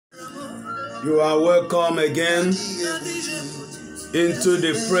You are welcome again into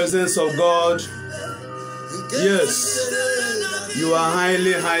the presence of God. Yes, you are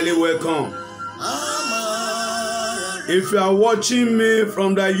highly, highly welcome. If you are watching me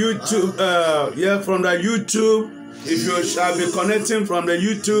from the YouTube, if you shall be connecting from the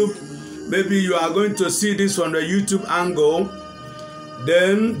YouTube, maybe you are going to see this from the YouTube angle,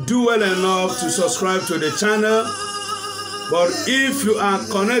 then do well enough to subscribe to the channel. But if you are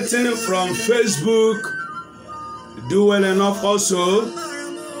connecting from Facebook, do well enough also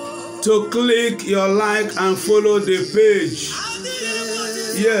to click your like and follow the page.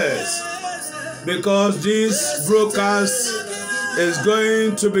 Yes, because this broadcast is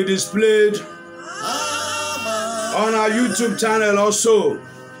going to be displayed on our YouTube channel also.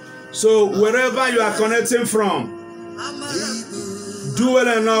 So wherever you are connecting from, do well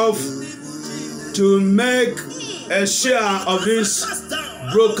enough to make a share of this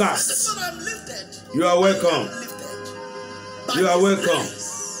broadcast. You are welcome. You are welcome.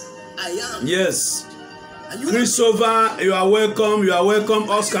 Yes. Christopher, you are welcome. You are welcome.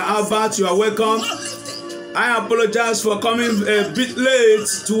 Oscar Albert, you are welcome. I apologize for coming a bit late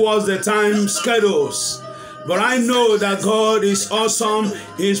towards the time schedules. But I know that God is awesome.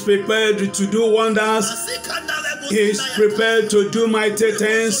 He is prepared to do wonders. He is prepared to do mighty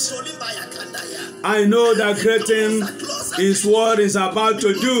things. I know that great thing is what is about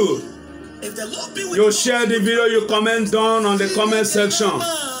to do. You share the video, you comment down on the comment section.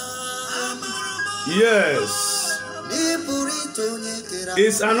 Yes.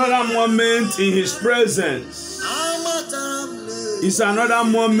 It's another moment in His presence. It's another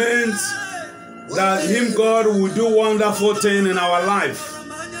moment that Him, God, will do wonderful things in our life.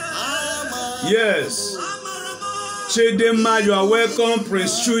 Yes. Chidema, you are welcome.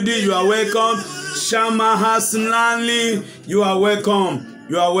 Prince Chudi, you are welcome. Shama Hasnali, you are welcome.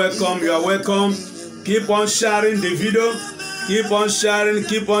 You are welcome. You are welcome. Keep on sharing the video. Keep on sharing.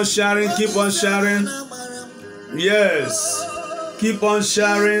 Keep on sharing. Keep on sharing. Yes. Keep on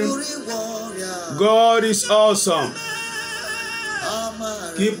sharing. God is awesome.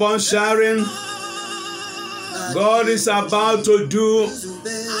 Keep on sharing. God is about to do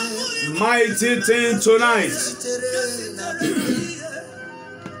mighty things tonight.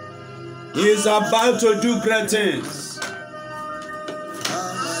 He is about to do great things.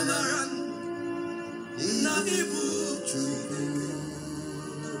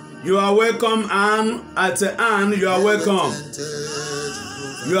 You are welcome, Anne. At the Anne, you are welcome.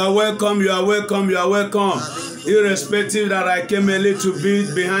 You are welcome. You are welcome. You are welcome. Irrespective that I came a little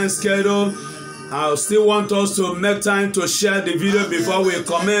bit behind schedule, I still want us to make time to share the video before we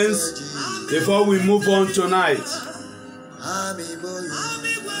commence, before we move on tonight.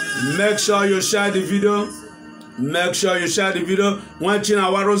 Make sure you share the video. Make sure you share the video. Watching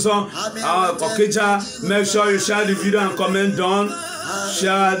our Okija, make sure you share the video and comment down.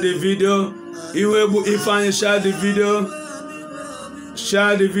 Share the video. If I share the video,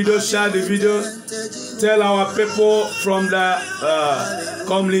 share the video, share the video. Tell our people from the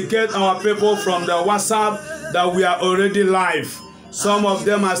communicate our people from the WhatsApp that we are already live. Some of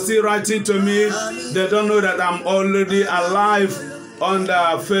them are still writing to me. They don't know that I'm already alive on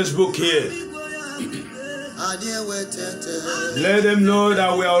the Facebook here. Let them know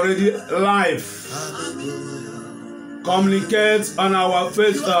that we are already live. Communicate on our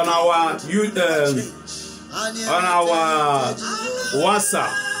face, on our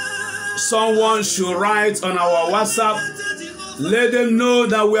WhatsApp. Someone should write on our WhatsApp. Let them know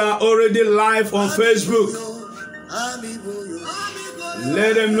that we are already live on Facebook.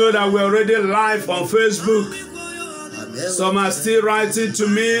 Let them know that we are already live on Facebook. Some are still writing to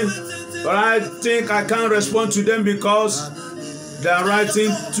me, but I think I can't respond to them because they are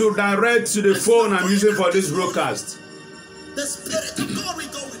writing to direct to the phone I'm using for this broadcast. The Spirit of God will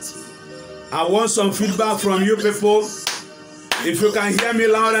go with you. I want some feedback from you people. If you can hear me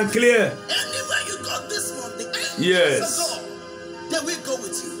loud and clear. Anywhere you go this month, the angels yes. of God, they will go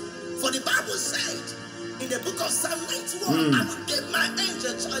with you. For the Bible said in the book of Psalm 91, I will give my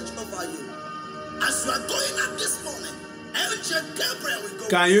angel charge over you. As you are going up this morning, Angel Gabriel will go.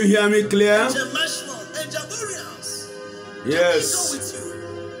 Can you hear me clear? Angel Mashmon, Angel Urias. Yes. They will go with you.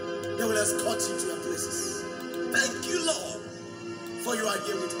 They will escort you to your places. Thank you, Lord, for you are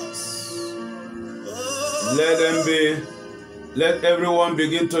here with us. Oh. Let them be. Let everyone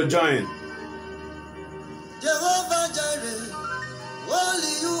begin to join. Jehovah Jireh,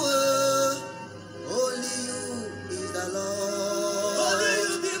 only you is the Lord. Only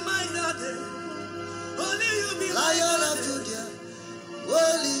you be my daddy. Only you be Lion of Judah.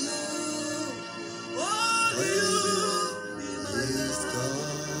 Only you is God.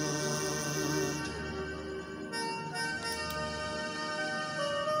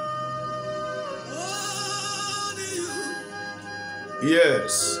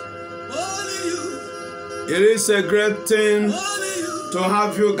 Yes. It is a great thing to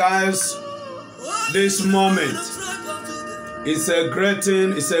have you guys this moment. It's a great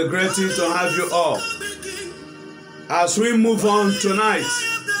thing. It's a great thing to have you all. As we move on tonight,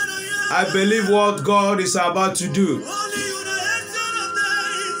 I believe what God is about to do.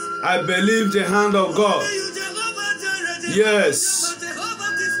 I believe the hand of God. Yes.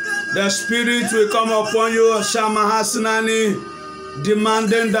 The Spirit will come upon you, Shama Hasanani,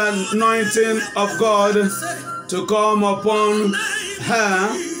 demanding the anointing of God to come upon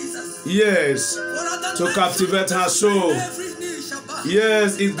her. Yes. To captivate her soul.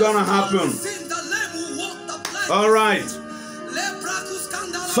 Yes, it's gonna happen. All right.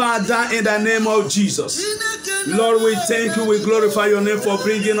 Father, in the name of Jesus, Lord, we thank you. We glorify your name for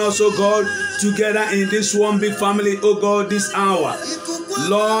bringing us, oh God, together in this one big family, oh God, this hour.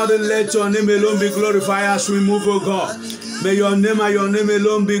 Lord, let your name alone be glorified as we move, oh God. May your name and your name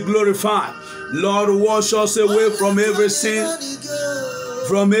alone be glorified. Lord, wash us away from every sin,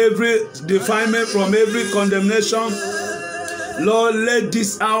 from every defilement, from every condemnation. Lord, let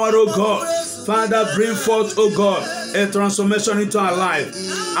this hour, oh God, Father, bring forth, oh God, a transformation into our life.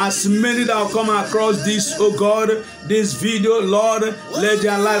 As many that have come across this, oh God, this video, Lord, let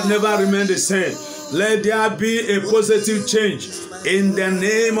their life never remain the same. Let there be a positive change. In the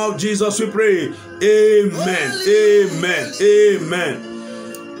name of Jesus we pray. Amen. Amen.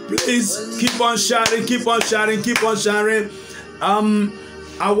 Amen. Please keep on sharing, keep on sharing, keep on sharing.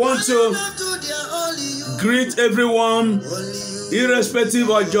 I want to greet everyone, irrespective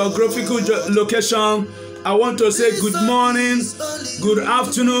of geographical location. I want to say good morning, good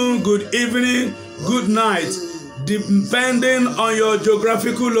afternoon, good evening, good night, depending on your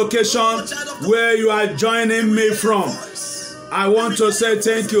geographical location where you are joining me from. I want to say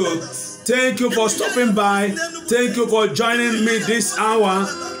thank you. Thank you for stopping by. Thank you for joining me this hour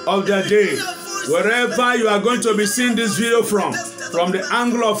of the day. Wherever you are going to be seeing this video from the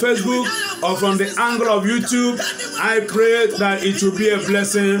angle of Facebook or from the angle of YouTube, I pray that it will be a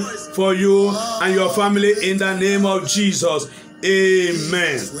blessing for you and your family in the name of Jesus.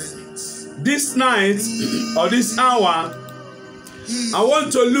 Amen. This night or this hour, I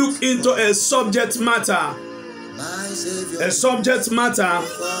want to look into a subject matter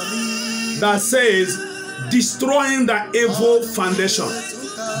that says destroying the evil foundation.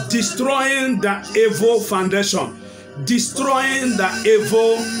 Destroying the evil foundation. Destroying the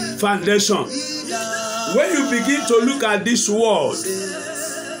evil foundation. When you begin to look at this word,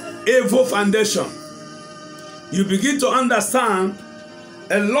 evil foundation, you begin to understand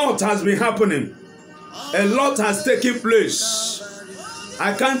a lot has been happening. A lot has taken place.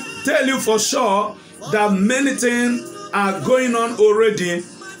 I can tell you for sure that many things are going on already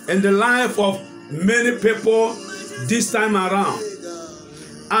in the life of many people this time around.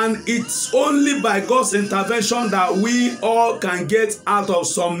 And it's only by God's intervention that we all can get out of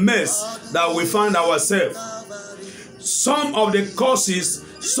some mess that we find ourselves. Some of the causes,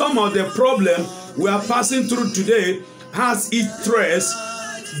 some of the problems we are passing through today has its trace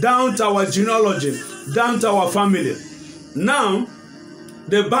down to our genealogy, down to our family. Now,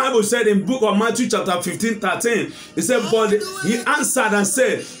 the Bible said in book of Matthew chapter 15:13, it said, but he answered and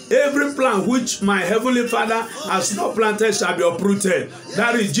said, every plant which my heavenly Father has not planted shall be uprooted.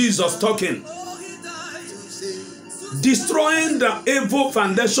 That is Jesus talking. Destroying the evil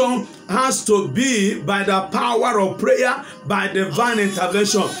foundation has to be by the power of prayer, by divine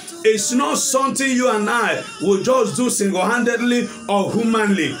intervention. It's not something you and I will just do single-handedly or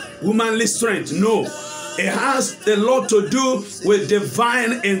humanly strength. No. It has a lot to do with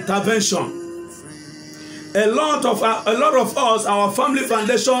divine intervention. A lot of us, our family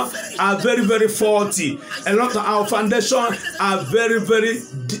foundation are very, very faulty. A lot of our foundation are very, very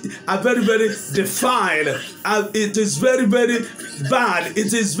defiled. It is very, very bad.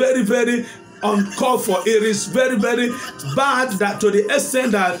 It is very, very uncalled for. It is very, very bad that to the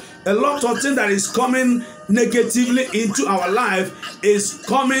extent that a lot of things that is coming negatively into our life is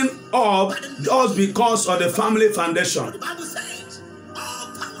coming up just because of the family foundation.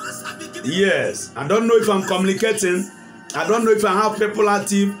 Yes, I don't know if I'm communicating. I don't know if I have people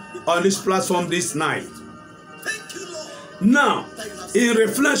active on this platform this night. Now, in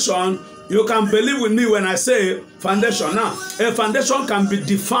reflection, you can believe with me when I say foundation. Now, a foundation can be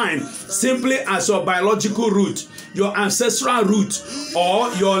defined simply as your biological root, your ancestral root,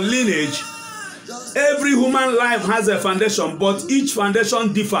 or your lineage. Every human life has a foundation, but each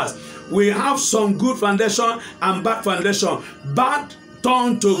foundation differs. We have some good foundation and bad foundation. Bad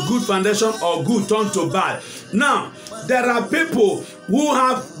turn to good foundation or good turn to bad. Now, there are people who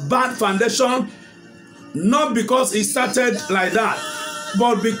have bad foundation not because it started like that.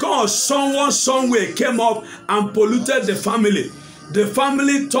 But because someone somewhere came up and polluted the family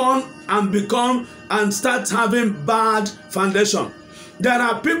turned and become and start having bad foundation. There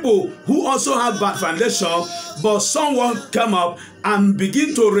are people who also have bad foundation, but someone came up and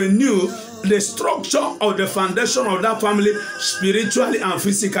begin to renew the structure of the foundation of that family spiritually and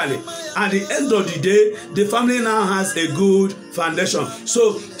physically. At the end of the day, the family now has a good foundation.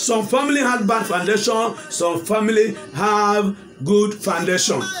 So some family had bad foundation, some family have good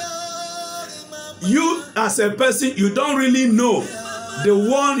foundation. You as a person, you don't really know the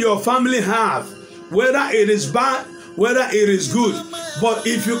one your family have, whether it is bad, whether it is good. But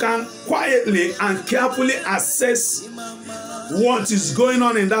if you can quietly and carefully assess what is going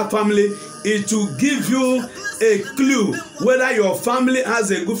on in that family, it will give you a clue whether your family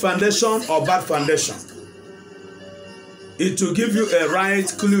has a good foundation or bad foundation. It will give you a right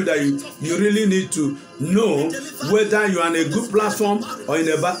clue that you really need to know whether you are on a good platform or in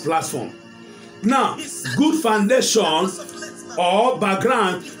a bad platform. Now, good foundation or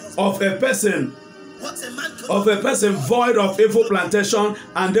background of a person void of evil plantation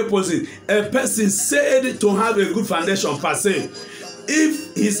and deposit. A person said to have a good foundation per se,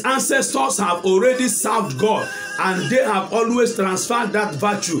 if his ancestors have already served God and they have always transferred that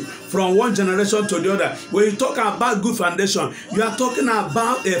virtue from one generation to the other. When you talk about good foundation, you are talking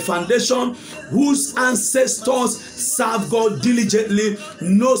about a foundation whose ancestors serve God diligently,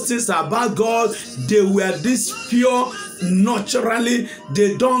 know things about God. They were this pure naturally.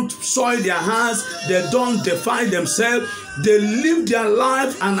 They don't soil their hands, they don't defile themselves, they live their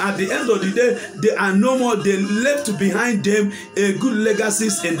life, and at the end of the day they are no more. They left behind them a good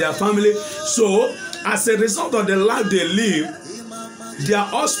legacies in their family. So as a result of the life they live, their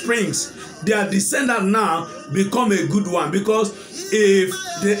offsprings, their descendants now become a good one. Because if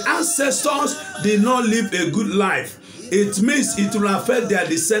the ancestors did not live a good life, it means it will affect their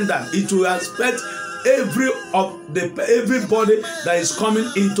descendants. It will affect everybody that is coming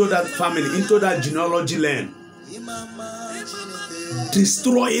into that family, into that genealogy land.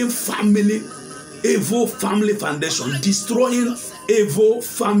 Destroying family, evil family foundation. Destroying evil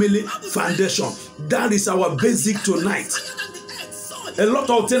family foundation. That is our basic tonight. A lot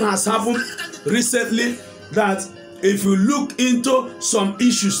of things has happened recently that if you look into some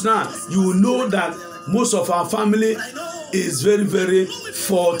issues now, you will know that most of our family is very, very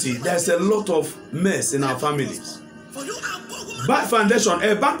faulty. There's a lot of mess in our families. Bad foundation.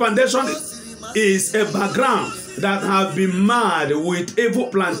 A bad foundation is a background that have been marred with evil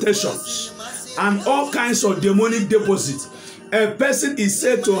plantations and all kinds of demonic deposits. A person is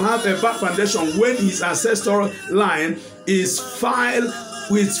said to have a bad foundation when his ancestral line is filled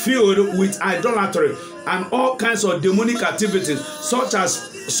with idolatry and all kinds of demonic activities. Such a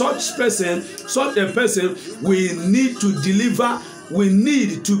person we need to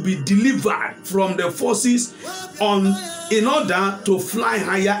be delivered from the forces in order to fly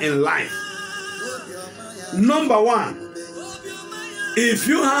higher in life. Number one, if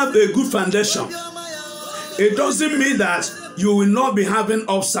you have a good foundation, it doesn't mean that you will not be having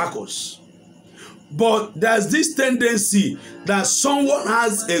obstacles. But there's this tendency that someone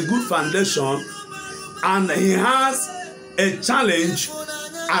has a good foundation and he has a challenge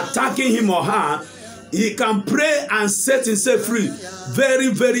attacking him or her. He can pray and set himself free very,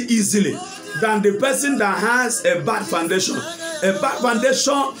 very easily than the person that has a bad foundation. A bad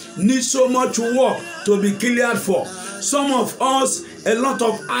foundation needs so much work to be cleared for. Some of us, a lot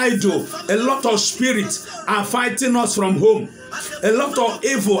of idol, a lot of spirits are fighting us from home. A lot of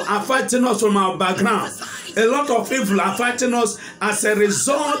evil are fighting us from our background. A lot of evil are fighting us as a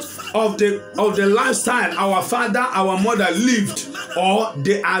result of the lifestyle our father, our mother lived, or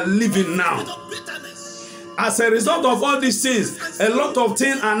they are living now. As a result of all these things, a lot of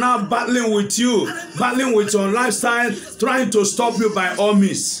things are now battling with you, battling with your lifestyle, trying to stop you by all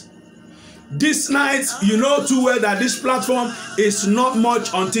means. This night, you know too well that this platform is not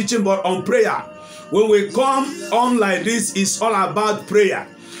much on teaching but on prayer. When we come on like this, it's all about prayer.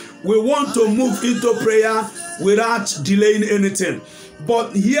 We want to move into prayer without delaying anything.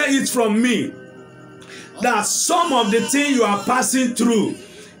 But hear it from me that some of the things you are passing through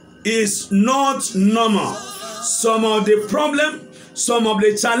is not normal. Some of the problem, some of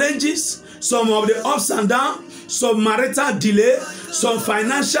the challenges, some of the ups and downs, some marital delay, some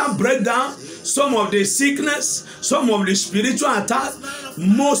financial breakdown, some of the sickness, some of the spiritual attack,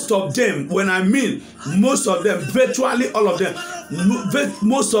 most of them, when I mean most of them, virtually all of them,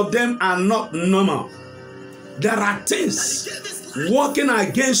 most of them are not normal. There are things working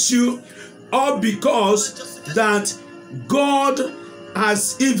against you, all because that God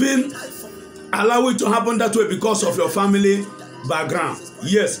has even allowed it to happen that way because of your family background.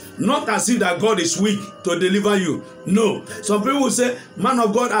 Yes, not as if that God is weak to deliver you. No. Some people will say, man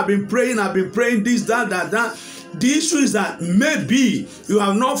of God, I've been praying this, that. The issue is that maybe you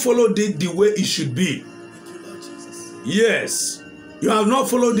have not followed it the way it should be. Yes, you have not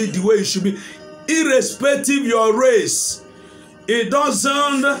followed it the way it should be. Irrespective your race, it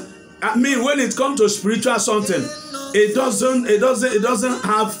doesn't, I mean, when it comes to spiritual something, it doesn't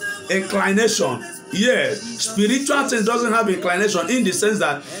have inclination. Yeah, spiritual things doesn't have inclination, in the sense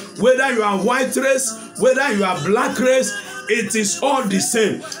that whether you are white race, whether you are black race, it is all the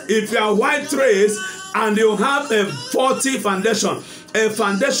same. If you are white race and you have a faulty foundation, a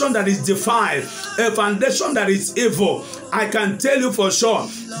foundation that is defiled, a foundation that is evil, I can tell you for sure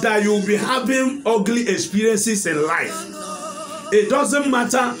that you will be having ugly experiences in life. It doesn't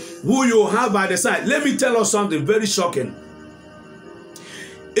matter who you have by the side. Let me tell you something very shocking.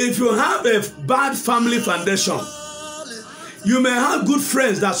 If you have a bad family foundation, you may have good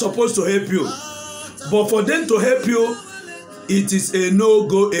friends that are supposed to help you, but for them to help you, it is a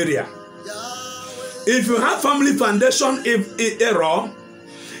no-go area. If you have family foundation error,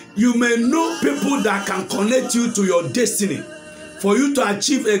 you may know people that can connect you to your destiny for you to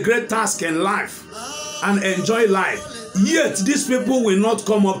achieve a great task in life and enjoy life. Yet these people will not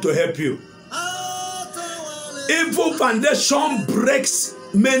come up to help you. Evil foundation breaks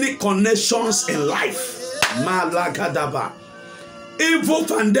many connections in life. Malagadaba. Evil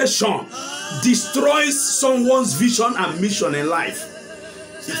foundation destroys someone's vision and mission in life.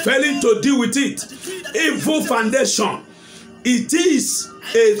 Failing to deal with it. Evil foundation, it is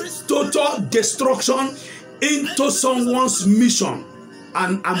a total destruction into someone's mission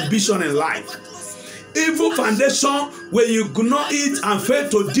and ambition in life. Evil foundation, when you ignore it and fail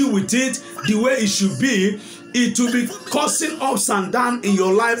to deal with it the way it should be, it will be causing ups and downs in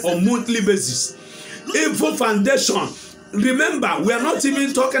your life on a monthly basis. Evil foundation, remember, we are not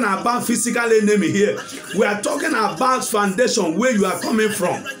even talking about physical enemy here. We are talking about foundation, where you are coming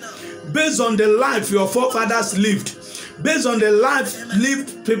from. Based on the life your forefathers lived, based on the life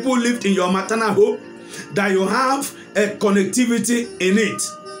people lived in your maternal home, that you have a connectivity in it.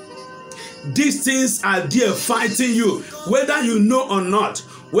 These things are there fighting you, whether you know or not,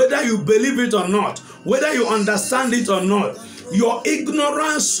 whether you believe it or not, whether you understand it or not. Your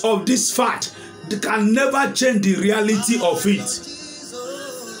ignorance of this fact can never change the reality of it.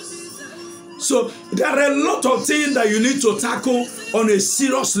 So there are a lot of things that you need to tackle on a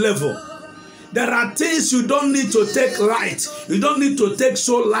serious level. There are things you don't need to take light. You don't need to take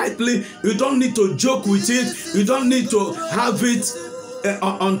so lightly. You don't need to joke with it. You don't need to have it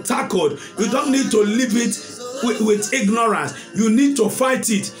untackled. You don't need to leave it with ignorance. You need to fight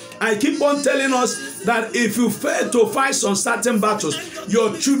it. I keep on telling us that if you fail to fight some certain battles,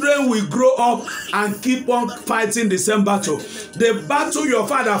 your children will grow up and keep on fighting the same battle. The battle your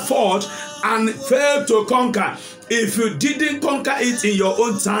father fought and failed to conquer, if you didn't conquer it in your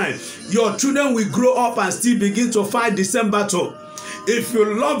own time, your children will grow up and still begin to fight the same battle. If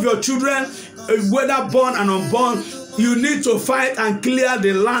you love your children, whether born and unborn, you need to fight and clear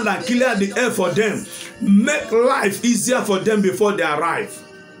the land and clear the air for them. Make life easier for them before they arrive.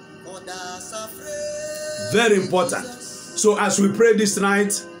 Very important. So as we pray this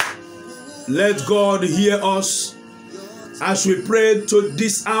night, let God hear us. As we pray to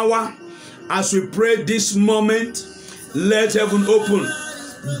this hour, as we pray this moment, let heaven open,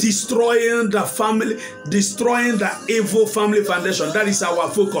 destroying the family, destroying the evil family foundation. That is our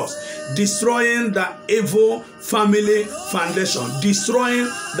focus. Destroying the evil family foundation. Destroying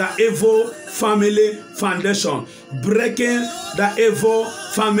the evil family foundation. Breaking the evil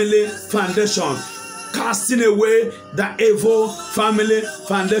family foundation. Casting away the evil family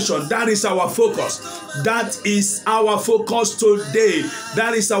foundation. That is our focus. That is our focus today.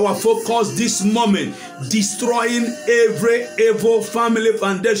 That is our focus this moment. Destroying every evil family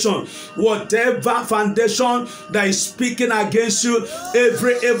foundation. Whatever foundation that is speaking against you,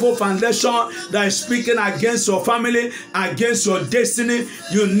 every evil foundation that is speaking against your family, against your destiny,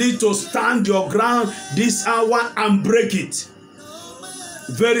 you need to stand your ground this hour and break it.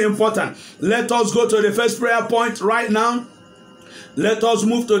 Very important. Let us go to the first prayer point right now. Let us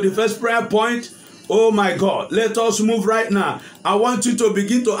move to the first prayer point. Oh my God, let us move right now. I want you to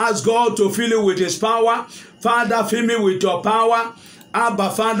begin to ask God to fill you with His power. Father, fill me with your power.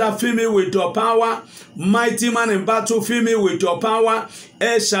 Abba, Father, fill me with your power. Mighty man in battle, fill me with your power.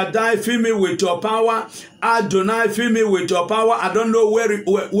 El Shaddai, fill me with your power. Adonai, fill me with your power. I don't know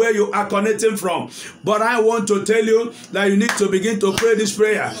where you are connecting from, but I want to tell you that you need to begin to pray this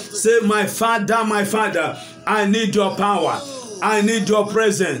prayer. Say, my Father, I need your power. I need your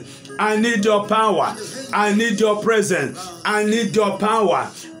presence. I need your power. I need your presence. I need your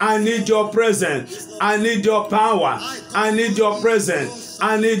power. I need your presence. I need your power. I need your presence.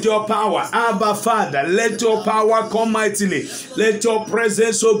 I need your power. Abba, Father, let your power come mightily. Let your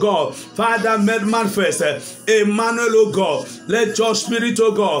presence, O God, Father, made manifest. Emmanuel, O God, let your spirit,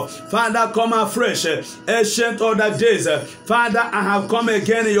 O God, Father, come afresh. Ancient of the days, Father, I have come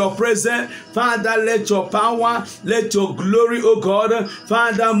again in your presence. Father, let your power, let your glory, O God,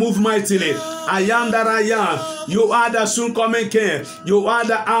 Father, move mightily. I am that I am. You are the soon coming King. You are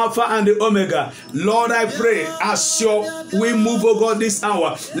the Alpha and the Omega. Lord, I pray as we move, O God, this hour,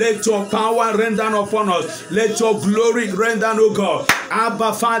 let your power rain down upon us. Let your glory rain down, O God.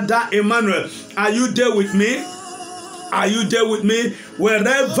 Abba, Father, Emmanuel, are you there with me? Are you there with me?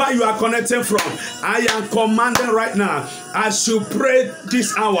 Wherever you are connected from, I am commanding right now, as you pray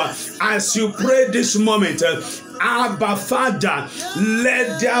this hour, as you pray this moment, Abba, Father,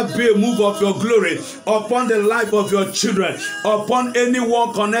 let there be a move of your glory upon the life of your children, upon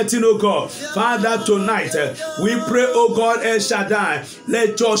anyone connecting, oh God. Father, tonight, we pray, oh God, El Shaddai,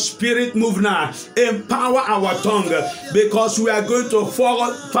 let your spirit move now. Empower our tongue, because we are going to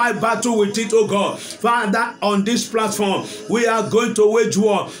fight battle with it, oh God. Father, on this platform, we are going to wage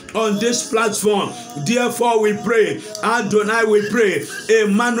war on this platform. Therefore, we pray. Adonai, we pray.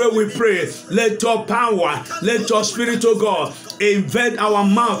 Emmanuel, we pray. Let your power, let your spirit, oh God, invade our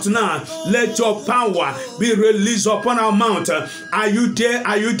mouth now. Let your power be released upon our mouth. Are you there?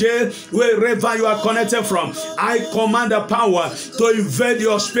 Are you there? Wherever you are connected from, I command the power to invade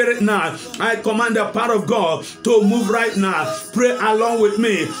your spirit now. I command the power of God to move right now. Pray along with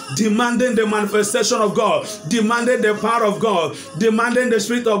me, demanding the manifestation of God, demanding the power of God, demanding the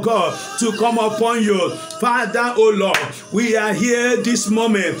spirit of God to come upon you. Father, oh Lord, we are here this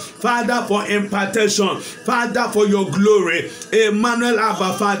moment, Father, for impartation, Father, for your glory. Emmanuel,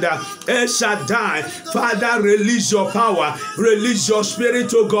 Abba, Father, El Shaddai, Father, release your power, release your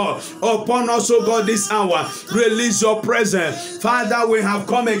spirit, oh God, upon us, oh God, this hour. Release your presence. Father, we have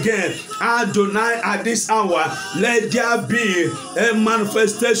come again. Adonai, at this hour, let there be a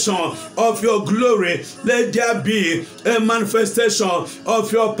manifestation of your glory. Let there be a manifestation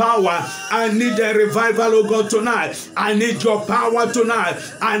of your power. I need a revival, oh God, tonight. I need your power tonight.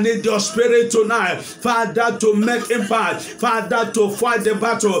 I need your spirit tonight, Father, to make impact, Father, to fight the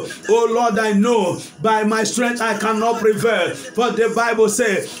battle. Oh Lord, I know by my strength I cannot prevail, for the Bible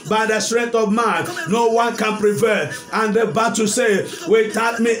says, by the strength of man no one can prevail. And the battle says,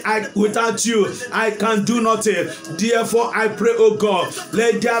 without me, without you, I can do nothing. Therefore, I pray, oh God,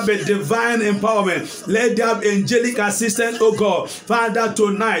 let there be divine empowerment. Let there be angelic assistance, oh God, Father,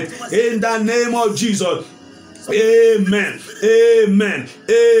 tonight, in the name of Jesus. Amen. Amen.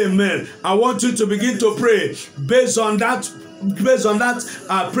 Amen. I want you to begin to pray based on that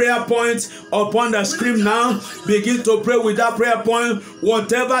prayer point upon the screen now. Begin to pray with that prayer point.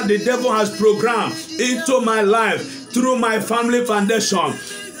 Whatever the devil has programmed into my life through my family foundation,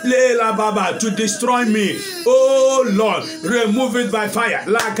 to destroy me, oh Lord, remove it by fire.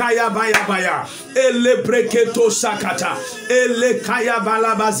 Lakaya baya baya, ele breketo sakata, ele kaya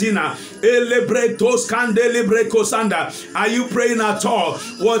balabazina, ele bretos kandele brekosanda. Are you praying at all?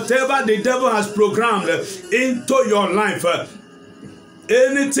 Whatever the devil has programmed into your life,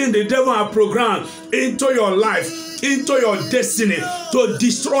 anything the devil has programmed into your life, into your destiny to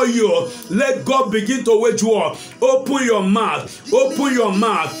destroy you, let God begin to wage war. Open your mouth. Open your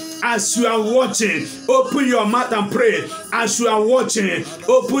mouth. As you are watching, open your mouth and pray. As you are watching,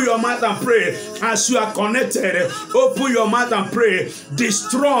 open your mouth and pray. As you are connected, open your mouth and pray.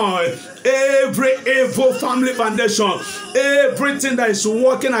 Destroy every evil family foundation, everything that is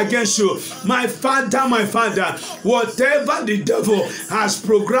working against you. My Father, whatever the devil has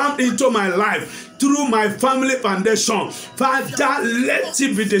programmed into my life through my family foundation, Father, let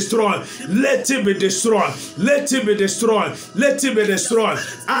it be destroyed. Let it be destroyed. Let it be destroyed. Let it be destroyed.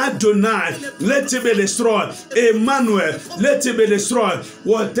 Adonai, let it be destroyed. Emmanuel, let it be destroyed.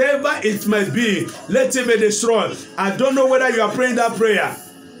 Whatever it might be, let it be destroyed. I don't know whether you are praying that prayer.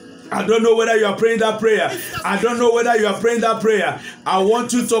 I don't know whether you are praying that prayer. I don't know whether you are praying that prayer. I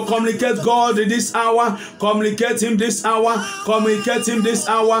want you to communicate God this hour. Communicate Him this hour. Communicate Him this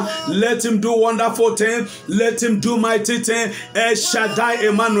hour. Let Him do wonderful things. Let Him do mighty things. El Shaddai,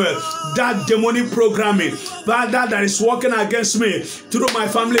 Emmanuel, that demonic programming, Father, that is working against me through my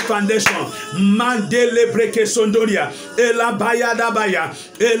family foundation. Mandele breke sondoria. Elabaya dabaya.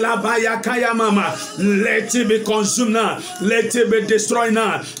 Elabaya kaya mama. Let it be consumed now. Let it be destroyed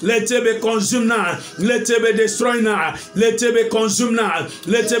now. Let Let it be consumed now. Let it be destroyed now. Let it be consumed now.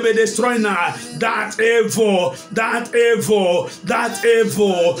 Let it be destroyed now. That evil that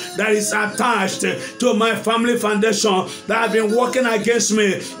is attached to my family foundation that have been working against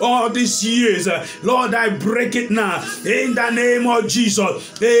me all these years, Lord, I break it now in the name of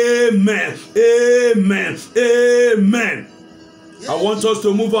Jesus. Amen. Amen. Amen. I want us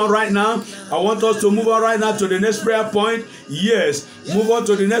to move on right now. I want us to move on right now to the next prayer point. Yes. Move on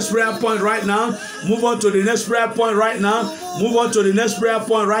to the next prayer point right now. Move on to the next prayer point right now. Move on to the next prayer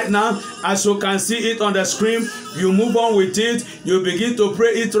point right now. As you can see it on the screen, you move on with it. You begin to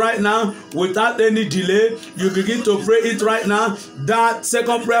pray it right now without any delay. You begin to pray it right now. That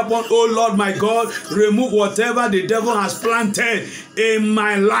second prayer point, oh Lord my God, remove whatever the devil has planted in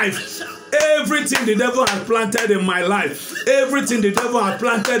my life. Everything the devil has planted in my life, everything the devil has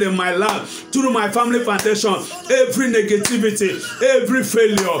planted in my life through my family foundation, every negativity, every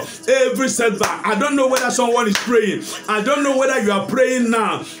failure, every setback. I don't know whether someone is praying. I don't know whether you are praying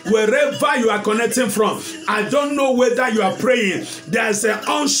now, wherever you are connecting from. I don't know whether you are praying. There's an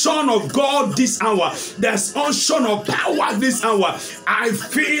unction of God this hour. There's unction of power this hour. I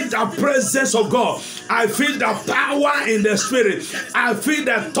feel the presence of God. I feel the power in the spirit. I feel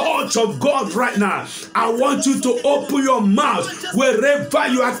the touch of God right now. I want you to open your mouth wherever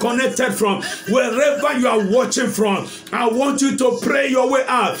you are connected from, wherever you are watching from. I want you to pray your way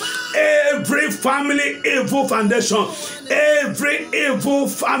out. Every family evil foundation, every evil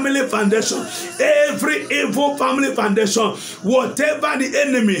family foundation, every evil family foundation, whatever the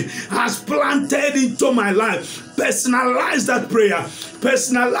enemy has planted into my life, personalize that prayer.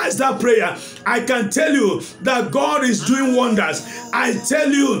 Personalize that prayer. I can tell you that God is doing wonders. I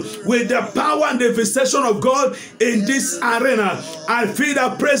tell you, with the power and the visitation of God in this arena, I feel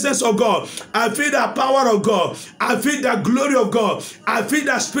the presence of God. I feel the power of God. I feel the glory of God. I feel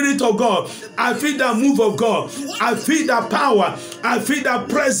the spirit of God. I feel the move of God. I feel the power. I feel the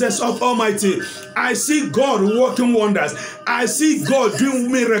presence of Almighty. I see God working wonders. I see God doing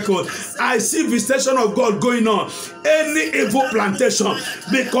miracles. I see visitation of God going on. Any evil plantation,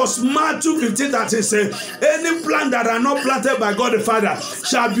 because Matthew 15:13 says, any plant that are not planted by God the Father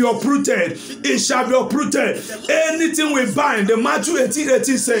shall be uprooted. It shall be uprooted. Anything we bind, the Matthew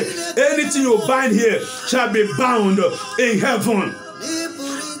 18:18 says, anything you bind here shall be bound in heaven.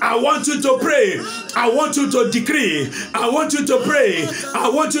 I want you to pray. I want you to decree. I want you to pray. I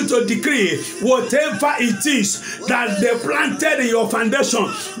want you to decree whatever it is that they planted in your foundation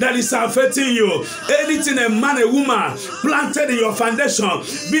that is affecting you. Anything a man, a woman planted in your foundation,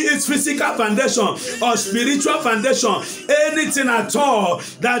 be it physical foundation or spiritual foundation, anything at all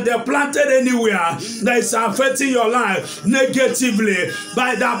that they planted anywhere that is affecting your life negatively,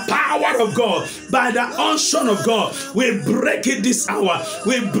 by the power of God, by the unction of God, we break it this hour.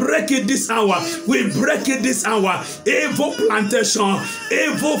 We break it this hour. We break it this hour. Evil plantation,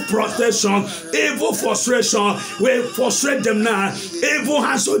 evil protection, evil frustration, we frustrate them now. Evil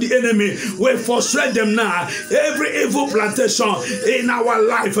hands of the enemy, we frustrate them now. Every evil plantation in our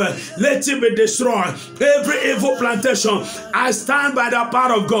life, let it be destroyed. Every evil plantation, I stand by the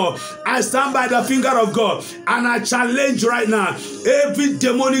power of God. I stand by the finger of God, and I challenge right now every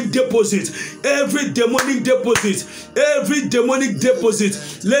demonic deposit, every demonic deposit, every demonic deposit,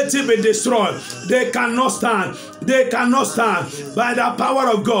 let it be destroyed. They cannot stand. They cannot stand by the power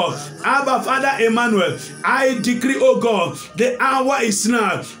of God. Abba, Father Emmanuel, I decree, oh God, the hour is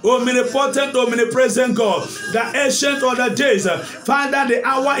now. Omnipotent, omnipresent God, the ancient of the days, Father, the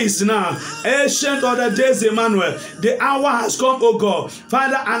hour is now. Ancient of the days, Emmanuel, the hour has come, oh God,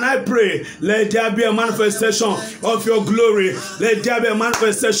 Father, and I pray, let there be a manifestation of your glory. Let there be a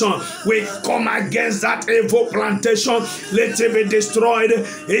manifestation. We come against that evil plantation. Let it be destroyed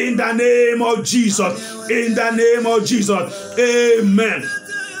in the name of Jesus. In the name of Jesus. Amen.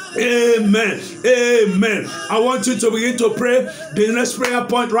 Amen. Amen. I want you to begin to pray the next prayer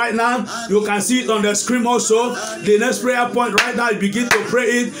point right now. You can see it on the screen also. The next prayer point right now, begin to pray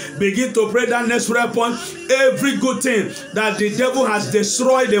it. Begin to pray that next prayer point. Every good thing that the devil has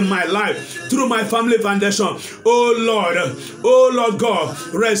destroyed in my life through my family foundation, oh Lord God,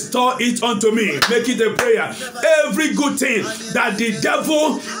 restore it unto me. Make it a prayer. Every good thing that the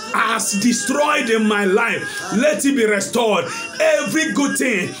devil has destroyed in my life, let it be restored. Every good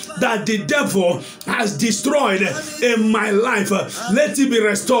thing that the devil has destroyed in my life, let it be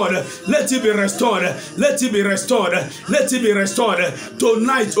restored. Let it be restored. Let it be restored. Let it be restored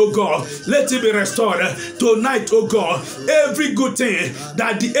tonight, oh God. Let it be restored tonight, oh God. Every good thing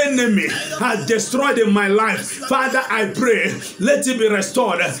that the enemy has destroyed in my life, Father, I pray, let it be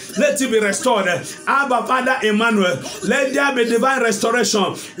restored. Let it be restored. Abba, Father Emmanuel, let there be divine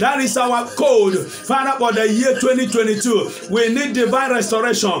restoration That is our code, Father, for the year 2022. We need divine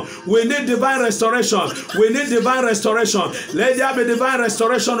restoration. We need divine restoration. We need divine restoration. Let there be divine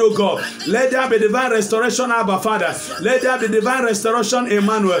restoration, O God. Let there be divine restoration, Abba Father. Let there be divine restoration,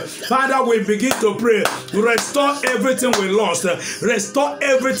 Emmanuel. Father, we begin to pray. Restore everything we lost. Restore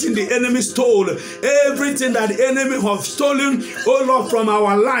everything the enemy stole. Everything that the enemy have stolen, oh Lord, from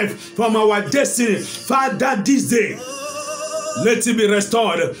our life, from our destiny. Father, this day, let it be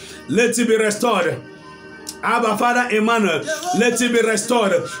restored. Let it be restored. Abba Father Emmanuel, let it be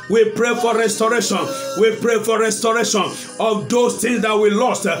restored. We pray for restoration. We pray for restoration of those things that we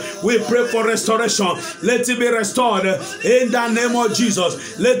lost. We pray for restoration. Let it be restored in the name of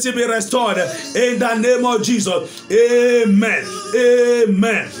Jesus. Let it be restored in the name of Jesus. Amen.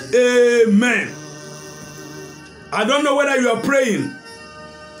 Amen. Amen. I don't know whether you are praying,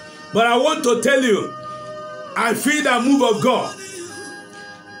 but I want to tell you, I feel the move of God.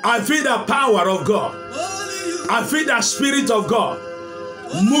 I feel the power of God. I feel the Spirit of God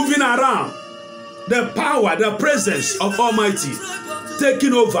moving around. The power, the presence of Almighty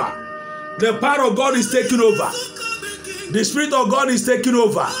taking over. The power of God is taking over. The Spirit of God is taking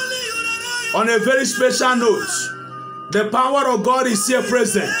over. On a very special note, the power of God is here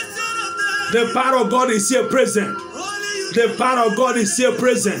present. The power of God is here present. The power of God is here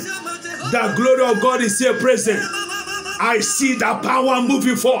present. The glory of God is here present. I see the power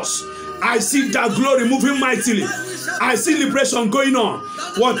moving force. I see that glory moving mightily. I see liberation going on.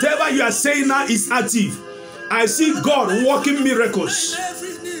 Whatever you are saying now is active. I see God working miracles.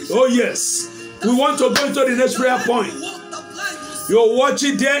 Oh yes. We want to go into the next prayer point. You watch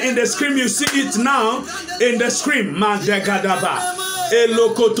it there in the screen. You see it now in the screen. Madegadaba.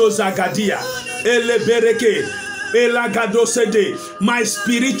 Elokoto Zagadia. Elebereke. My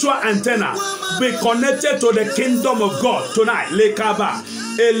spiritual antenna be connected to the kingdom of God tonight. Lekaba,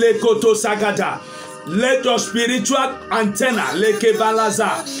 elekoto sagada. Let your spiritual antenna,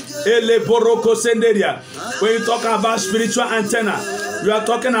 lekebalaza, eleboroko senderia. When you talk about spiritual antenna, you are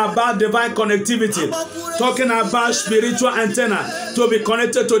talking about divine connectivity. Talking about spiritual antenna to be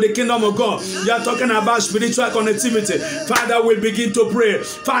connected to the kingdom of God. You are talking about spiritual connectivity. Father, we begin to pray.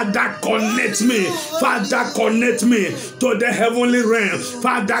 Father, connect me. Father, connect me to the heavenly realm.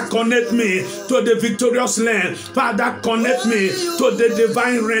 Father, connect me to the victorious land. Father, connect me to the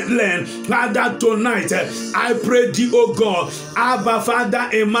divine land. Father, tonight I pray thee, O God, Abba Father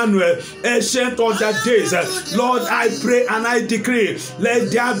Emmanuel, ancient of the days. Lord, I pray and I decree, let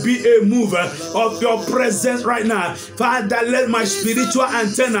there be a move of your presence right now. Father, let my spiritual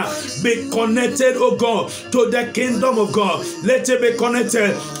antenna be connected, oh God, to the kingdom of God. Let it be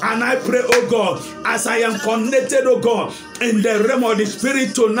connected. And I pray, oh God, as I am connected, oh God, in the realm of the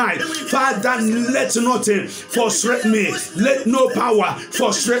spirit tonight, Father, let nothing frustrate me. Let no power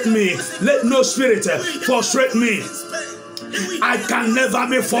frustrate me. Let no spirit frustrate me. I can never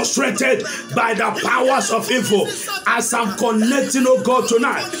be frustrated by the powers of evil. As I'm connecting, oh God,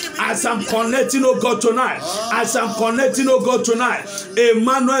 tonight. As I'm connecting, oh God, tonight. As I'm connecting, oh God, tonight.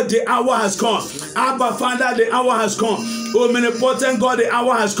 Emmanuel, the hour has come. Abba, Father, the hour has come. Omnipotent God, the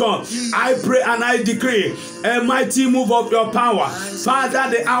hour has come. I pray and I decree a mighty move of your power. Father,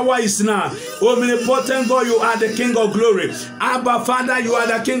 the hour is now. Omnipotent God, you are the King of glory. Abba, Father, you are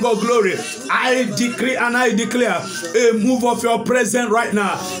the King of glory. I decree and I declare a move of your presence right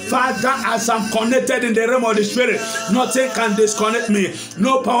now. Father, as I'm connected in the realm of the spirit, nothing can disconnect me.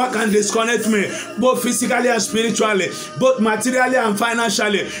 No power can disconnect me, both physically and spiritually, both materially and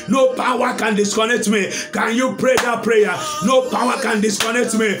financially. No power can disconnect me. Can you pray that prayer? No power can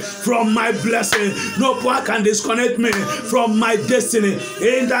disconnect me from my blessing. No power can disconnect me from my destiny.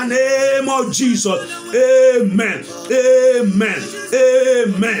 In the name of Jesus. Amen. Amen.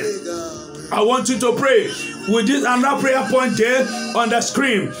 Amen. I want you to pray with this another prayer point there on the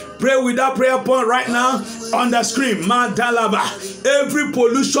screen. Pray with that prayer point right now on the screen. Madalaba. Every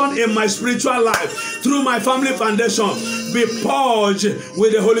pollution in my spiritual life through my family foundation be purged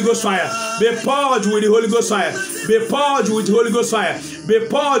with the Holy Ghost fire. Be purged with the Holy Ghost fire. Be purged with the Holy Ghost fire. Be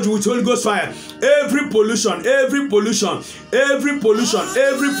purged with Holy Ghost fire. Every pollution, every pollution, every pollution,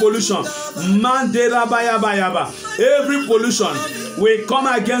 every pollution. Mandela bayaba. Every pollution, we come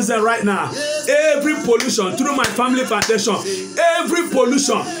against them right now. Every pollution through my family foundation. Every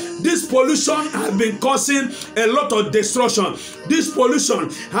pollution. This pollution has been causing a lot of destruction. This pollution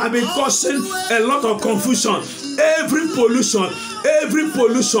has been causing a lot of confusion. Every pollution,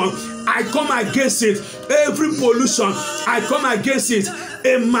 I come against it. Every pollution, I come against it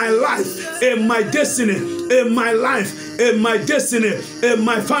in my life, in my destiny, in my life, in my destiny, in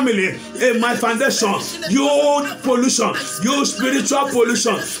my family, in my foundation. You pollution, you spiritual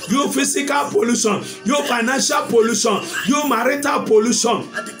pollution, you physical pollution, you financial pollution, you marital pollution.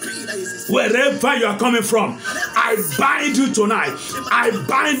 Wherever you are coming from, I bind you tonight. I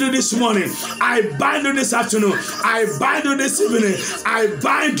bind you this morning. I bind you this afternoon. I bind you this evening. I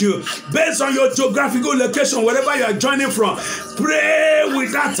bind you based on your geographical location, wherever you are joining from. Pray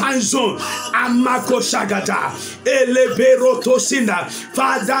with that time zone. Amako Shagata. Eleberotosinda.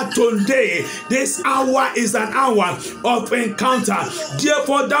 Father, today, this hour is an hour of encounter.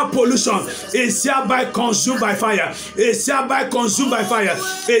 Therefore, that pollution is hereby consumed by fire. Is hereby consumed by fire.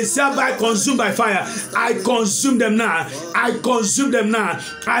 Is hereby consumed by fire. I consume them now. I consume them now.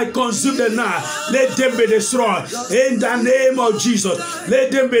 I consume them now. Let them be destroyed in the name of Jesus.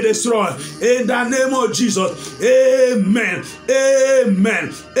 Let them be destroyed in the name of Jesus. Amen.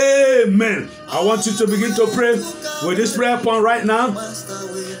 Amen. Amen. I want you to begin to pray with this prayer point right now.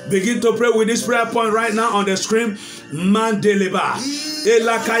 Begin to pray with this prayer point right now on the screen. Mandeleba.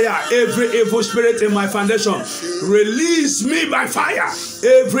 Elakaya, every evil spirit in my foundation, release me by fire.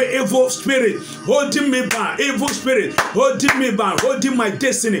 Every evil spirit holding me bound, evil spirit holding me bound, holding my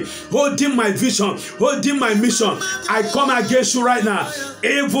destiny, holding my vision, holding my mission, I come against you right now.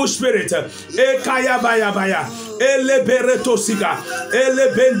 Evil spirit, Ekaya baya baya, Elebereto siga,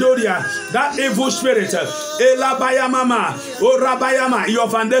 Elebendoria, that evil spirit, Elabaya mama, Orabayama, your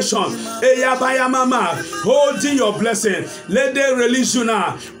foundation, Eyabaya mama, holding your blessing, let them release you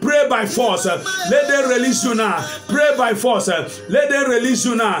now. Pray by force. Let them release you now. Pray by force. Let them release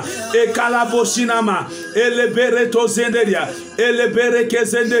you now. Ekalaboshinama, Elebereto zenderia, Elebereke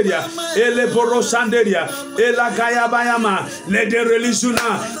zenderia, Eleborosanderia, Elagayabayama. Let them release you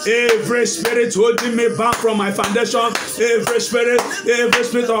now. Every spirit holding me back from my foundation, every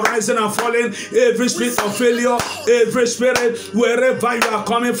spirit of rising and falling, every spirit of failure, every spirit, wherever you are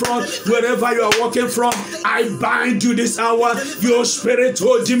coming from, wherever you are walking from, I bind you this hour. Your spirit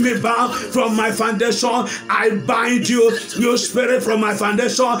holding me back from my foundation, I bind you. Your spirit from my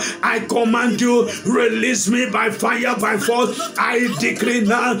foundation, I command you, release me by fire, by force. I decree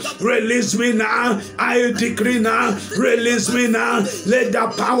now, release me now. I decree now, release me now. Let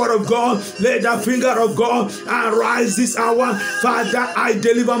the power of God, let the finger of God arise this hour. Father, I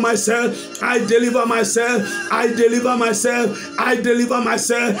deliver myself. I deliver myself. I deliver myself. I deliver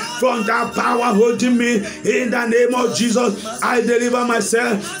myself from that power holding me in the name of Jesus. I deliver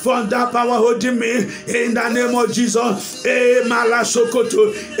myself from that power holding me in the name of Jesus.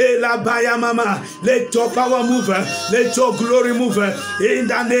 Let your power move. Let your glory move in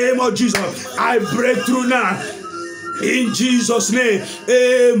the name of Jesus. I break through now in Jesus' name.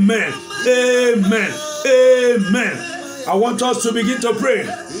 Amen. Amen. Amen. I want us to begin to pray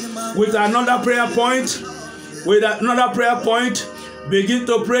with another prayer point. With another prayer point. Begin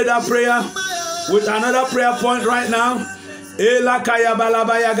to pray that prayer with another prayer point right now. Elakaya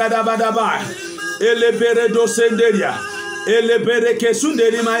balabaya gadabadaba. Elebere dosenderia. Elebere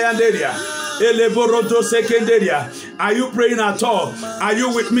kesunderi mayanderia. Eleboroto sekenderia. Are you praying at all? Are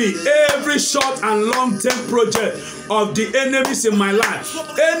you with me? Every short and long-term project of the enemies in my life,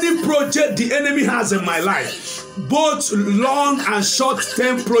 any project the enemy has in my life, both long and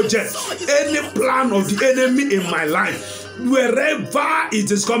short-term project, any plan of the enemy in my life, wherever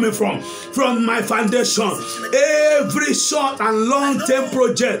it is coming from my foundation, every short and long-term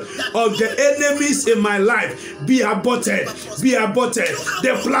project of the enemies in my life, be aborted, be aborted.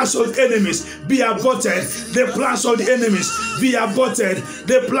 The plans of the enemies, be aborted. The plans of the enemies, be aborted.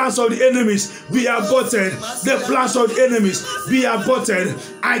 The plans of the enemies, be aborted. The plans of the enemies, be aborted.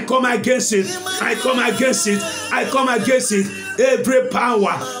 I come against it. I come against it. I come against it. Every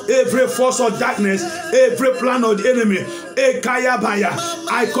power, every force of darkness, every plan of the enemy,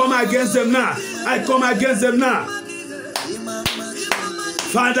 I come against them now. I come against them now.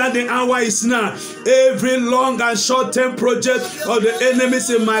 Father, the hour is now. Every long and short-term project of the enemies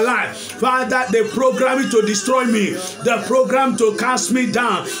in my life, Father, the program to destroy me, the program to cast me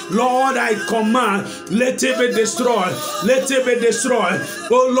down, Lord, I command, let it be destroyed. Let it be destroyed.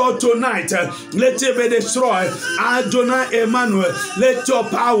 Oh Lord, tonight, let it be destroyed. Adonai Emmanuel, let your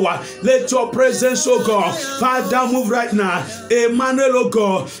power, let your presence, oh God, Father, move right now. Emmanuel, oh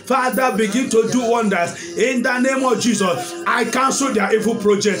God, Father, begin to do wonders in the name of Jesus. I cancel their evil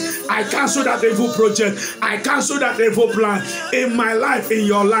project. I cancel that evil project. I cancel that evil plan in my life, in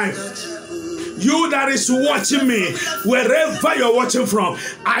your life. You that is watching me, wherever you're watching from,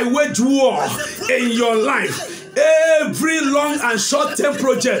 I wage war in your life. Every long and short-term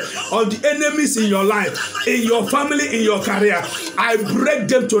project of the enemies in your life, in your family, in your career, I break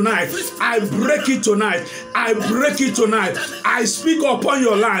them tonight. I break it tonight. I break it tonight. I speak upon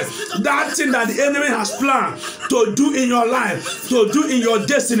your life. That thing that the enemy has planned to do in your life, to do in your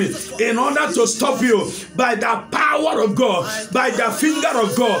destiny, in order to stop you, by the power of God, by the finger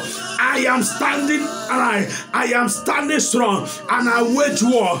of God, I am standing I am standing strong, and I wage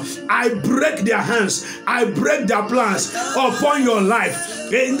war. I break their hands. I break their plans upon your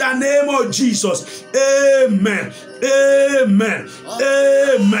life. In the name of Jesus. Amen. Amen.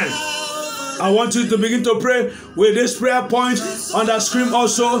 Amen. I want you to begin to pray with this prayer point on the screen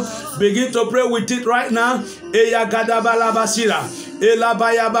also. Begin to pray with it right now. Eya gadabala basira.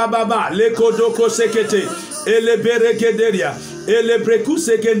 Elabaya bababa. Lekodoko sekete. Eleberekederia. Elebreku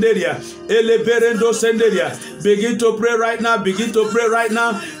sekenderia. Eleberendo senderia. Begin to pray right now. Begin to pray right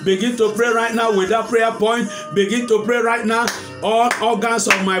now. Begin to pray right now with that prayer point. Begin to pray right now. All organs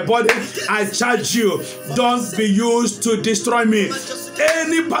of my body, I charge you. Don't be used to destroy me.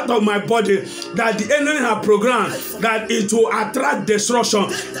 Any part of my body that the enemy has programmed that it will attract destruction,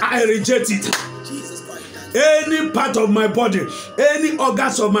 I reject it. Any part of my body, any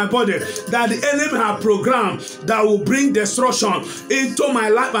organs of my body that the enemy has programmed that will bring destruction into my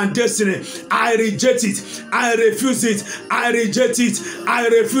life and destiny, I reject it. I refuse it. I reject it. I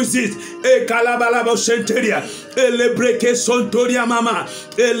refuse it. E kalabalabo senteria. Ele breke sontoria mama.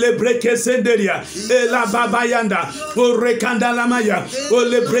 Ele breke senderia. Ela babayanda. O rekanda lamaya.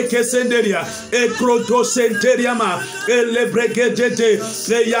 Ole breke senderia. E kroto senteria ma. Ele breke jete.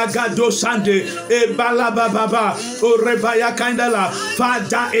 E yagado sande. E balaba baba. O rebaya kandala.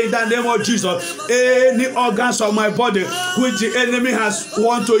 Father, in the name of Jesus, any organs of my body which the enemy has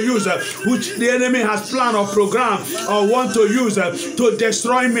want to use, which the enemy has planned or programmed or want to use to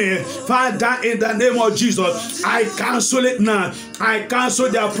destroy me, Father, in the name of Jesus, I cancel it now. I cancel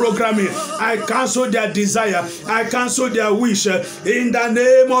their programming. I cancel their desire. I cancel their wish. In the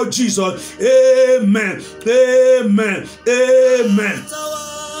name of Jesus. Amen. Amen. Amen.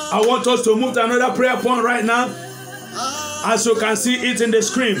 I want us to move to another prayer point right now. As you can see it in the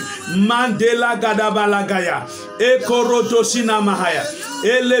screen. Mandela Gadabalagaya. Ekorotosina Mahaya.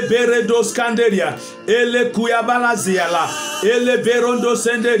 Ele beredo scanderia, ele kuyabala ziala, ele berondo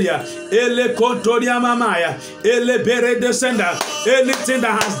senderia, ele kontoria mamaya, ele berede senda. Anything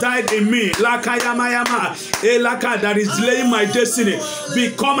that has died in me, lakayamayama, elaka that is delaying my destiny,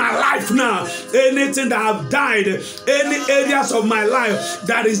 become alive now. Anything that have died, any areas of my life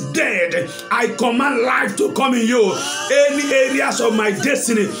that is dead, I command life to come in you. Any areas of my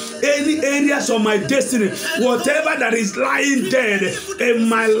destiny, any areas of my destiny, whatever that is lying dead in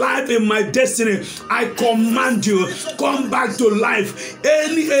my life, in my destiny, I command you, come back to life.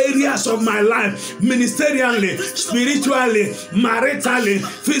 Any areas of my life, ministerially, spiritually, maritally,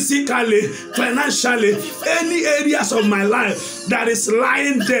 physically, financially, any areas of my life that is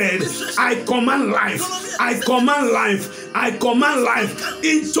lying dead, I command life. I command life. I command life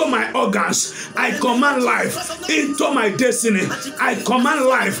into my organs. I command life into my destiny. I command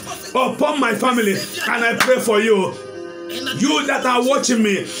life upon my family. And I pray for you. You that are watching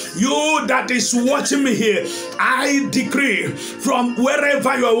me, you that is watching me here, I decree from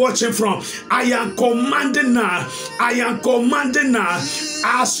wherever you are watching from, I am commanding now, I am commanding now,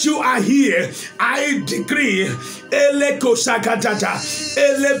 as you are here, I decree, let God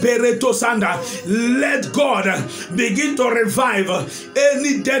begin to revive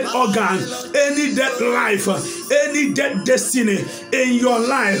any dead organ, any dead life, any dead destiny in your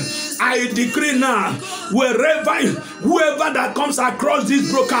life. I decree now, whoever that comes across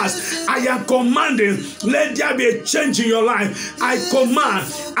this broadcast, I am commanding, let there be a change in your life. I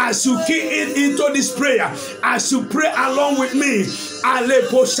command, as you key into this prayer, as you pray along with me,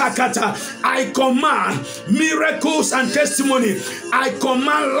 I command miracles and testimony. I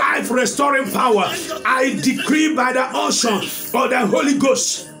command life restoring power. I decree by the unction of the Holy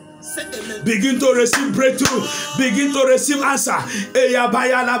Ghost, begin to receive breakthrough. Begin to receive answer.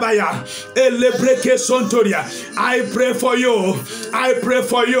 I pray for you. I pray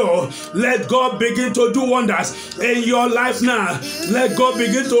for you. Let God begin to do wonders in your life now. Let God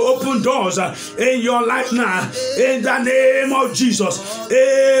begin to open doors in your life now. In the name of Jesus.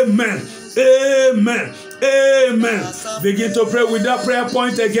 Amen. Amen. Amen. Begin to pray with that prayer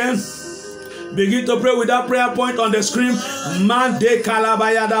point again. Begin to pray with that prayer point on the screen. Mande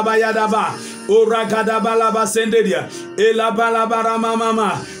kalabayada bayadaba. Ora gadabalaba senderia. Ela balabara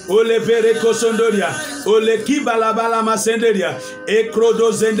mama. Ole bereko sondoria. Ole kibalabala masenderia.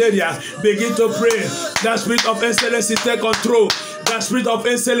 Ekrodo zenderia. Begin to pray. The spirit of excellency take control. The spirit of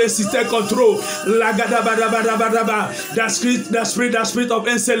excellency take control. The spirit of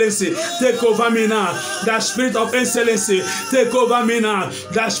excellency take over me now. The spirit of excellency take over me now.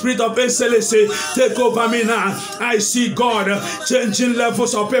 The spirit of excellency take over me now. I see God changing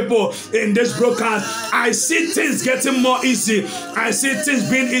levels of people in this broadcast. I see things getting more easy. I see things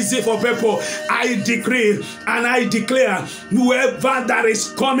being easy for people. I decree and I declare, whoever that is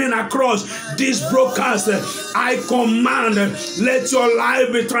coming across this broadcast, I command, let your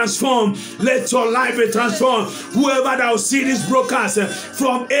life be transformed. Let your life be transformed. Whoever that will see this broadcast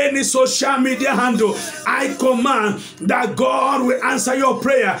from any social media handle, I command that God will answer your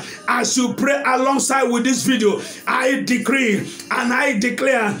prayer as you pray alongside with this video. I decree and I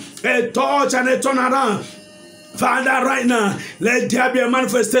declare a touch and a turnaround. Father, right now, let there be a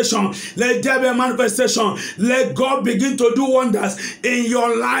manifestation. Let there be a manifestation. Let God begin to do wonders in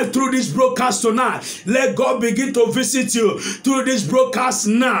your life through this broadcast tonight. Let God begin to visit you through this broadcast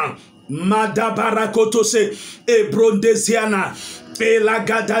now. Madabarakotose, Ebrondesiana.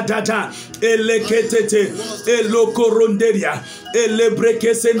 Elagadadada, eleketete, elokoronderia,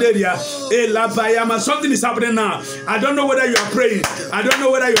 elebrekesenderia, elabayama. Something is happening now. I don't know whether you are praying. I don't know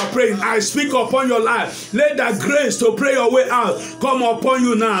whether you are praying. I speak upon your life. Let the grace to pray your way out come upon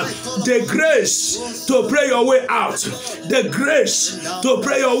you now. The grace to pray your way out. The grace to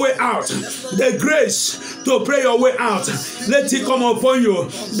pray your way out. The grace to pray your way out. Let it come upon you.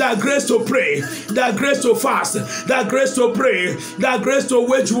 The grace to pray. The grace to fast. The grace to pray. The grace to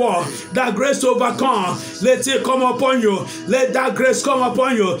wage war, that grace to overcome, let it come upon you. Let that grace come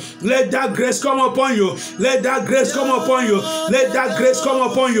upon you. Let that grace come upon you. Let that grace come upon you. Let that grace come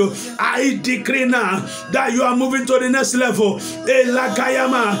upon you. I decree now that you are moving to the next level.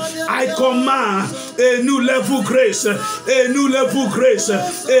 I command a new level grace, a new level grace,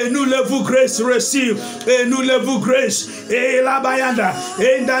 a new level grace. Receive a new level grace. In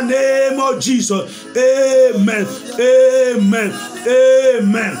the name of Jesus. Amen. Amen.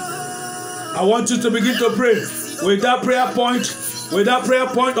 Amen. I want you to begin to pray with that prayer point. With that prayer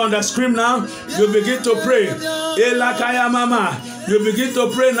point on the screen now, you begin to pray. Elakaya mama. You begin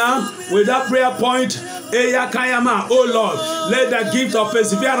to pray now with that prayer point. Eyakayama, oh Lord, let the gift of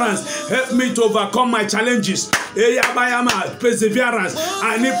perseverance help me to overcome my challenges. Eyabayama, perseverance.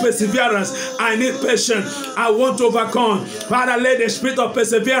 I need perseverance. I need patience. I want to overcome. Father, let the spirit of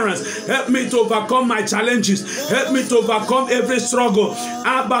perseverance help me to overcome my challenges. Help me to overcome every struggle.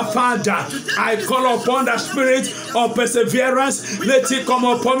 Abba, Father, I call upon the spirit of perseverance. Let it come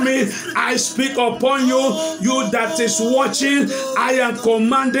upon me. I speak upon you. You that is watching, I am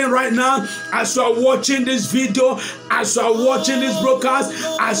commanding right now as you are watching this video, as you are watching this broadcast,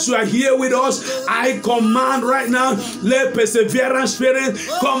 as you are here with us, I command right now, let perseverance spirit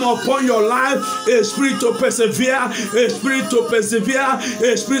come upon your life. A spirit to persevere, a spirit to persevere,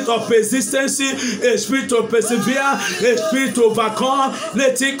 a spirit of persistency, a spirit to persevere, a spirit to overcome.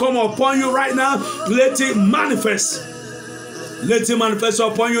 Let it come upon you right now. Let it manifest. Let it manifest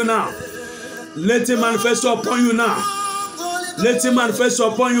upon you now. Let it manifest upon you now. Let it manifest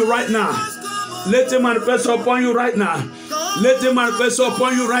upon you right now. Let it manifest upon you right now. Let it manifest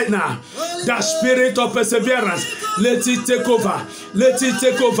upon you right now. The spirit of perseverance, let it take over. Let it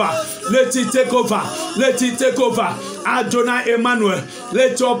take over. Let it take over. Let it take over. Adonai Emmanuel,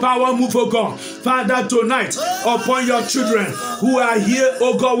 let your power move, oh God. Father, tonight, upon your children who are here,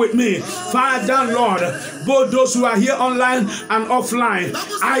 oh God, with me. Father, Lord, both those who are here online and offline,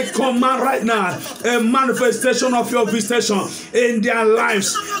 I command right now a manifestation of your visitation in their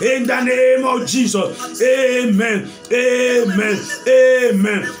lives. In the name of Jesus. Amen. Amen.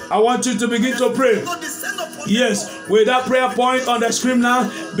 Amen. I want you to begin to pray. Yes, with that prayer point on the screen now,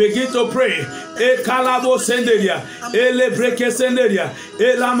 begin to pray. Ekalabo senderia, elebreke senderia,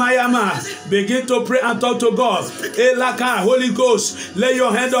 elamayama. Begin to pray and talk to God. Elaka, Holy Ghost, lay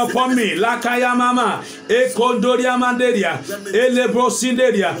your hand upon me. Lakaya mama, ekondoria manderia, elebro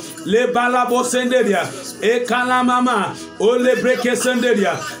senderia, lebalabo senderia, ekalamama, olebreke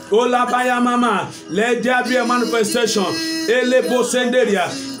senderia, olabaya mama. Let there be a manifestation. Elebo senderia,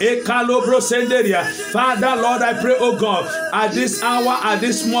 ekalobro senderia. Father, Lord, I pray, oh God, at this hour, at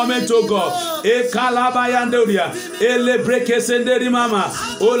this moment, oh God, ekalabayandoria, elebreke senderi mama,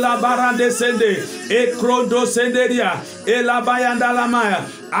 olabarande sende, ekrondo senderia,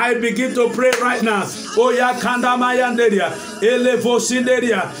 elabayandalamaya. I begin to pray right now. Oya kanda mayanderia, elevo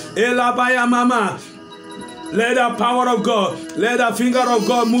senderia, elabaya mama. Let the power of God, let the finger of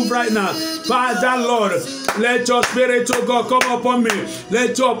God move right now. Father, Lord, let your spirit, oh God, come upon me.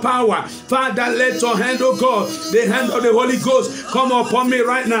 Let your power, Father, let your hand, oh God, the hand of the Holy Ghost, come upon me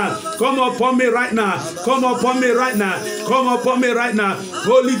right now. Come upon me right now. Come upon me right now. Come upon me right now.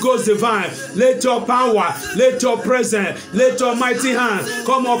 Holy Ghost divine, let your power, let your presence, let your mighty hand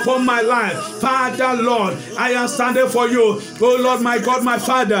come upon my life. Father, Lord, I am standing for you. Oh Lord, my God, my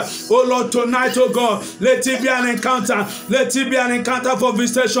Father. Oh Lord, tonight, oh God, let it be an encounter. Let it be an encounter for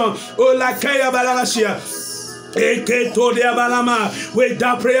visitation. Oh, like with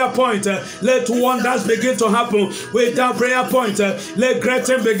that prayer point, let wonders begin to happen. With that prayer point, let great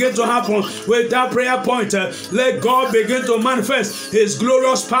things begin to happen. With that prayer point, let God begin to manifest His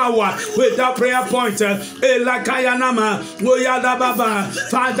glorious power. With that prayer point,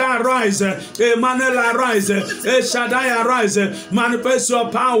 Father, arise. Emmanuel, arise. Shaddai, arise. Manifest your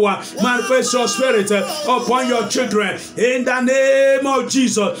power. Manifest your spirit upon your children. In the name of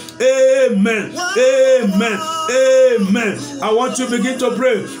Jesus. Amen. Amen. Amen. I want you to begin to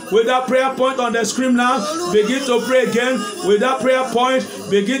pray with that prayer point on the screen now. Begin to pray again with that prayer point.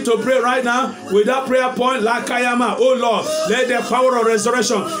 Begin to pray right now with that prayer point. Lakayama, oh Lord, let the power of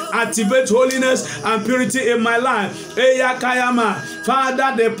resurrection activate holiness and purity in my life. Eyakayama,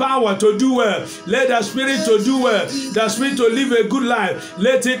 Father, the power to do well. Let the spirit to do well. The spirit to live a good life.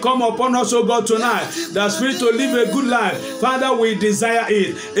 Let it come upon us, oh God, tonight. The spirit to live a good life. Father, we desire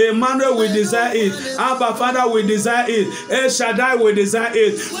it. Emmanuel, we desire it. Abba, Father, we desire it. El Shaddai, we desire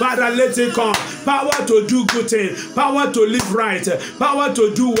it. Father, let it come. Power to do good things. Power to live right. Power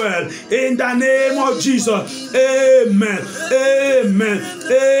to do well. In the name of Jesus. Amen. Amen.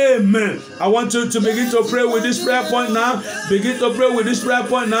 Amen. I want you to begin to pray with this prayer point now. Begin to pray with this prayer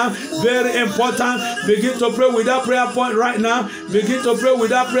point now. Very important. Begin to pray with that prayer point right now. Begin to pray with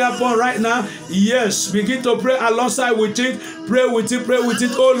that prayer point right now. Yes. Begin to pray alongside with it. Pray with it. Pray with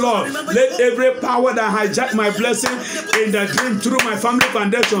it. Oh Lord, let every power that hijack my blessing in the dream through my family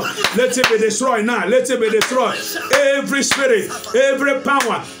foundation, let it be destroyed now. Let it be destroyed. Every spirit, every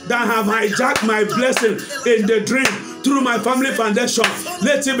power that have hijacked my blessing in the dream through my family foundation,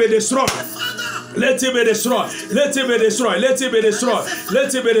 let it be destroyed. Let it be destroyed. Let it be destroyed. Let it be destroyed.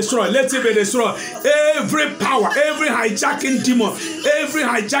 Let it be destroyed. Let it be destroyed. Every power, every hijacking demon, every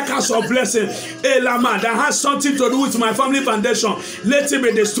hijackers of blessing, Elama, that has something to do with my family foundation, let it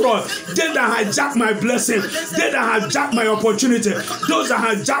be destroyed. They that hijack my blessing, they that hijack my opportunity, those that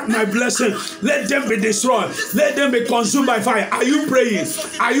hijack my blessing, let them be destroyed. Let them be consumed by fire. Are you praying?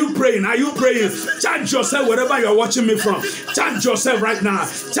 Are you praying? Are you praying? Charge yourself wherever you're watching me from. Charge yourself right now.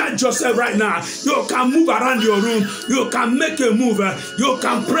 Charge yourself right now. You can move around your room. You can make a move. You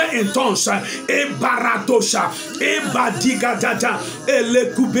can pray in tongues. Baratosha, Badigatata,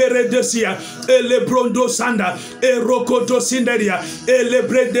 Ele Kubere Desia, Ele Brondo Sanda, Rokoto Sinderia, Ele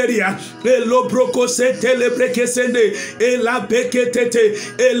Brederia, Ele Broko Sete, Ele Brekesende, Ela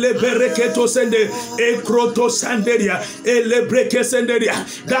Beketete, Ele Bereketo Sende, Ekroto Sanderia, Ele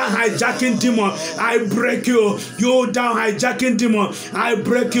Brekesenderia. That hijacking demon, I break you. You down hijacking demon, I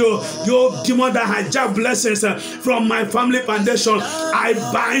break you. You demon that hijack blessings from my family foundation, I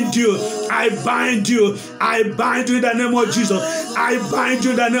bind you. I bind you. I bind you in the name of Jesus. I bind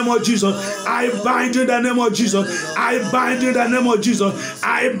you in the name of Jesus. I bind you in the name of Jesus. I bind you in the name of Jesus.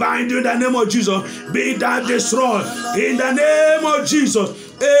 I bind you in the name of Jesus. Be that destroyed in the name of Jesus.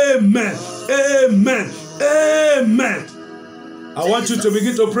 Amen. Amen. Amen. I want you to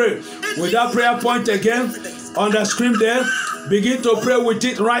begin to pray with that prayer point again on the screen there. Begin to pray with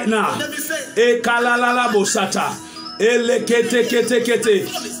it right now.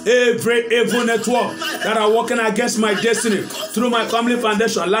 Every evil network that are working against my destiny through my family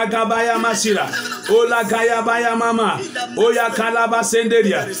foundation, Lagabaya Masira, Ola Gaya Baya Mama, Oya Kalaba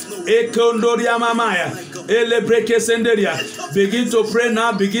Senderia, Ekondoria Mamaya, Ele Breke Senderia. Begin to pray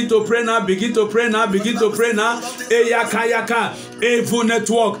now, begin to pray now, begin to pray now, begin to pray now. Eyakayaka, evil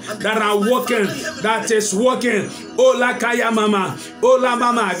network that are working, that is working. Ola Kaya Mama, Ola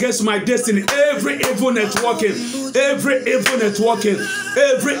Mama against my destiny. Every evil networking, every evil networking,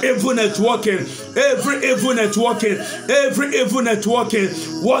 every evil networking, every evil networking, every evil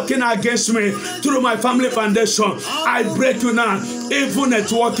networking working against me through my family foundation. I break you now. Evil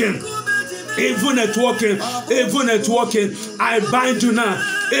networking, evil networking, evil networking. I bind you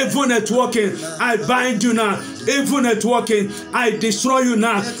now. Evil networking, I bind you now. Evil networking, I destroy you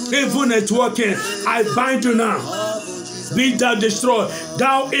now. Evil networking, I bind you now. be thou destroyed.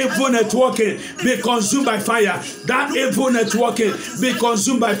 Thou evil networking, be consumed by fire. That evil networking, be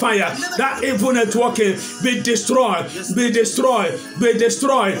consumed by fire. That evil networking, be destroyed, be destroyed, be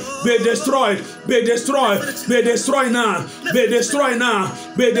destroyed, be destroyed, be destroyed, be destroyed now, be destroyed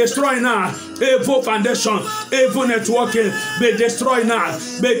now, be destroyed now. Evil foundation, evil networking, be destroyed now,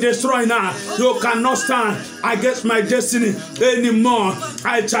 be destroyed now. You cannot stand against my destiny anymore.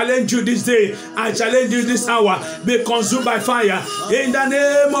 I challenge you this day, I challenge you this hour, be consumed by fire in the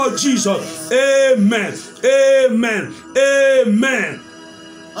name of Jesus. Amen, amen, amen.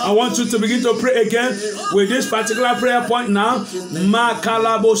 I want you to begin to pray again with this particular prayer point now.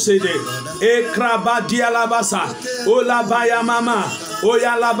 Makalabo sede, ekraba dialabasa, olabaya mama,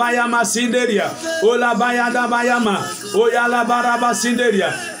 oyalabaya masinderia, olabaya dabayama, oyalabaraba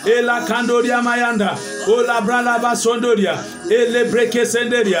sinderia, ela kandoria mayanda, olabralaba sondoria, ele breke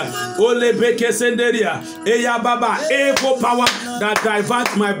senderia, ole breke senderia, eya baba, evil power that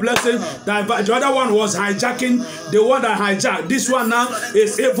diverts my blessing. The other one was hijacking, the one that hijacked. This one now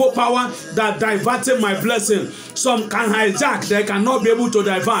is evil power that diverted my blessing. Some can hijack, they cannot be able to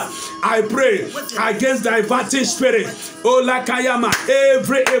divert. I pray against diverting spirit. Oh, Lakayama,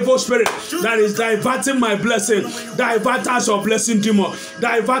 every evil spirit that is diverting my blessing, diverters of blessing demon,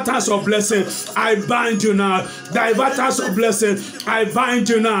 diverters of blessing, I bind you now. Diverters of blessing, I bind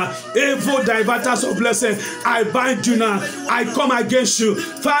you now. Evil diverters of blessing, I bind you now. I come against you.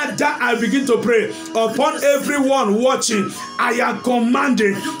 Father, I begin to pray upon everyone watching. I am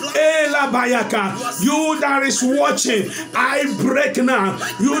commanding, Elabayaka, you that is watching, I break now.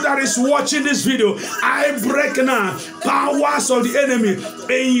 You that is watching this video, I break now. Powers of the enemy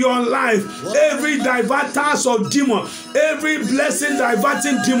in your life, every diverters of demon, every blessing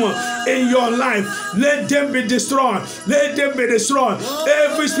diverting demon in your life, let them be destroyed. Let them be destroyed.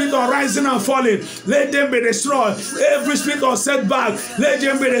 Every spirit of rising and falling, let them be destroyed. Every spirit of setback, let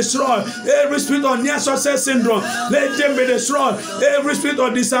them be destroyed. Every spirit of near success syndrome, let them be destroyed. Every spirit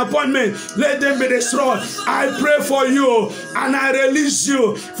of disappointment, let them be destroyed. I pray for you and I release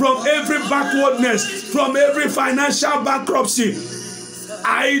you from every backwardness, from every financial bankruptcy.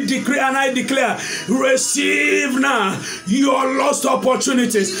 I decree and I declare, receive now your lost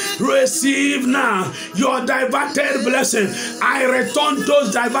opportunities. Receive now your diverted blessing. I return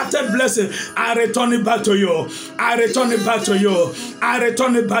those diverted blessings. I return it back to you. I return it back to you. I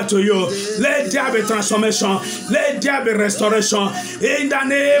return it back to you. Let there be transformation. Let there be restoration. In the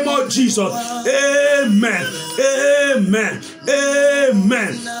name of Jesus. Amen. Amen.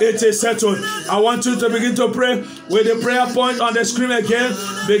 Amen. It is settled. I want you to begin to pray with the prayer point on the screen again.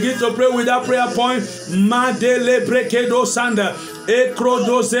 Begin to pray with that prayer point. Madele brekedo sanda,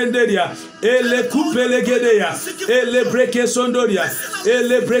 ekrodo senderia, ele kupele gedeya, ele breke sondoria,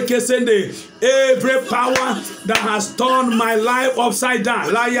 ele breke sende. Every power that has turned my life upside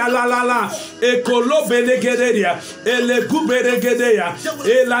down, la ya la la la, ekolo belegedeya, ele kuberegedeya,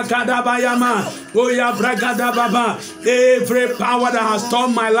 ela kadabayama, oya bragada baba. Every power that has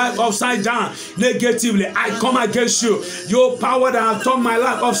turned my life upside down negatively, I come against you. Your power that has turned my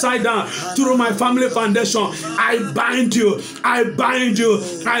life upside down through my family foundation, I bind you. I bind you.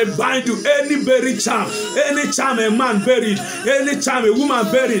 I bind you. Any buried charm, any charm a man buried, any charm a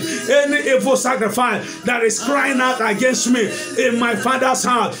woman buried, any evil sacrifice that is crying out against me in my father's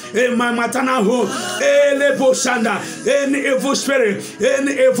house, in my maternal home, any evil spirit,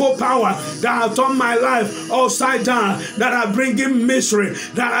 any evil power that has turned my life upside down, that are bringing misery,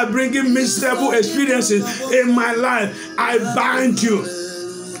 that are bringing miserable experiences in my life, I bind you.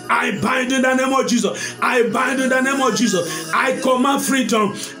 I bind in the name of Jesus. I bind in the name of Jesus. I command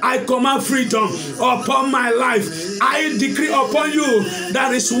freedom. I command freedom upon my life. I decree upon you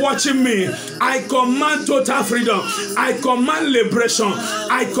that is watching me. I command total freedom. I command liberation.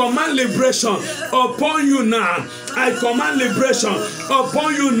 I command liberation upon you now. I command liberation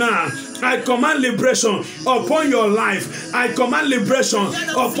upon you now. I command liberation upon your life. I command liberation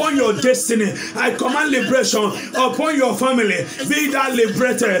upon your destiny. I command liberation upon your family. Be thou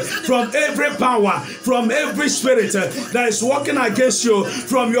liberated from every power, from every spirit that is working against you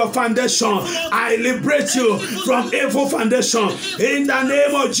from your foundation. I liberate you from evil foundation in the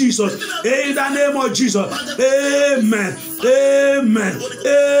name of Jesus. In the name of Jesus. Amen. Amen.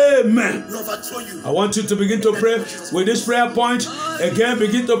 Amen. I want you to begin to pray with this prayer point. Again,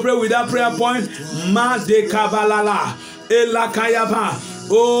 begin to pray with that prayer point. Ma de kabalala elakayaba.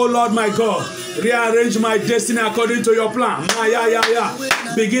 Oh Lord my God, rearrange my destiny according to your plan.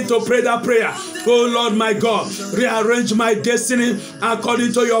 Begin to pray that prayer. Oh Lord, my God, rearrange my destiny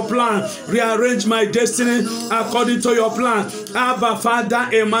according to your plan. Rearrange my destiny according to your plan. Abba, Father,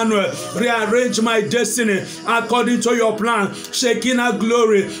 Emmanuel, rearrange my destiny according to your plan. Shekinah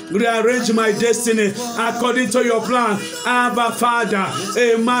glory, rearrange my destiny according to your plan. Abba, Father,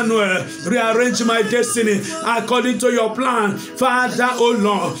 Emmanuel, rearrange my destiny according to your plan. Father, oh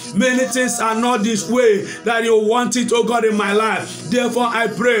Lord, many things are not this way that you want it, oh God, in my life. Therefore, I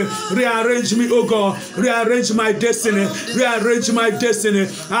pray, rearrange me, oh God, rearrange my destiny, rearrange my destiny.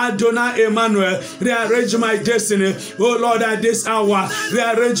 Adonai Emmanuel, rearrange my destiny. Oh Lord, at this hour,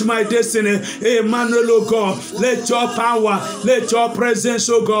 rearrange my destiny. Emmanuel, oh God, let your power, let your presence,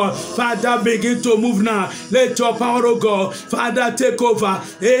 oh God, Father, begin to move now. Let your power, oh God, Father, take over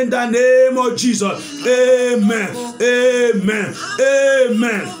in the name of Jesus. Amen. Amen.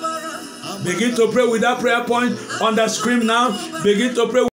 Amen. Begin to pray with that prayer point on the screen now. Begin to pray.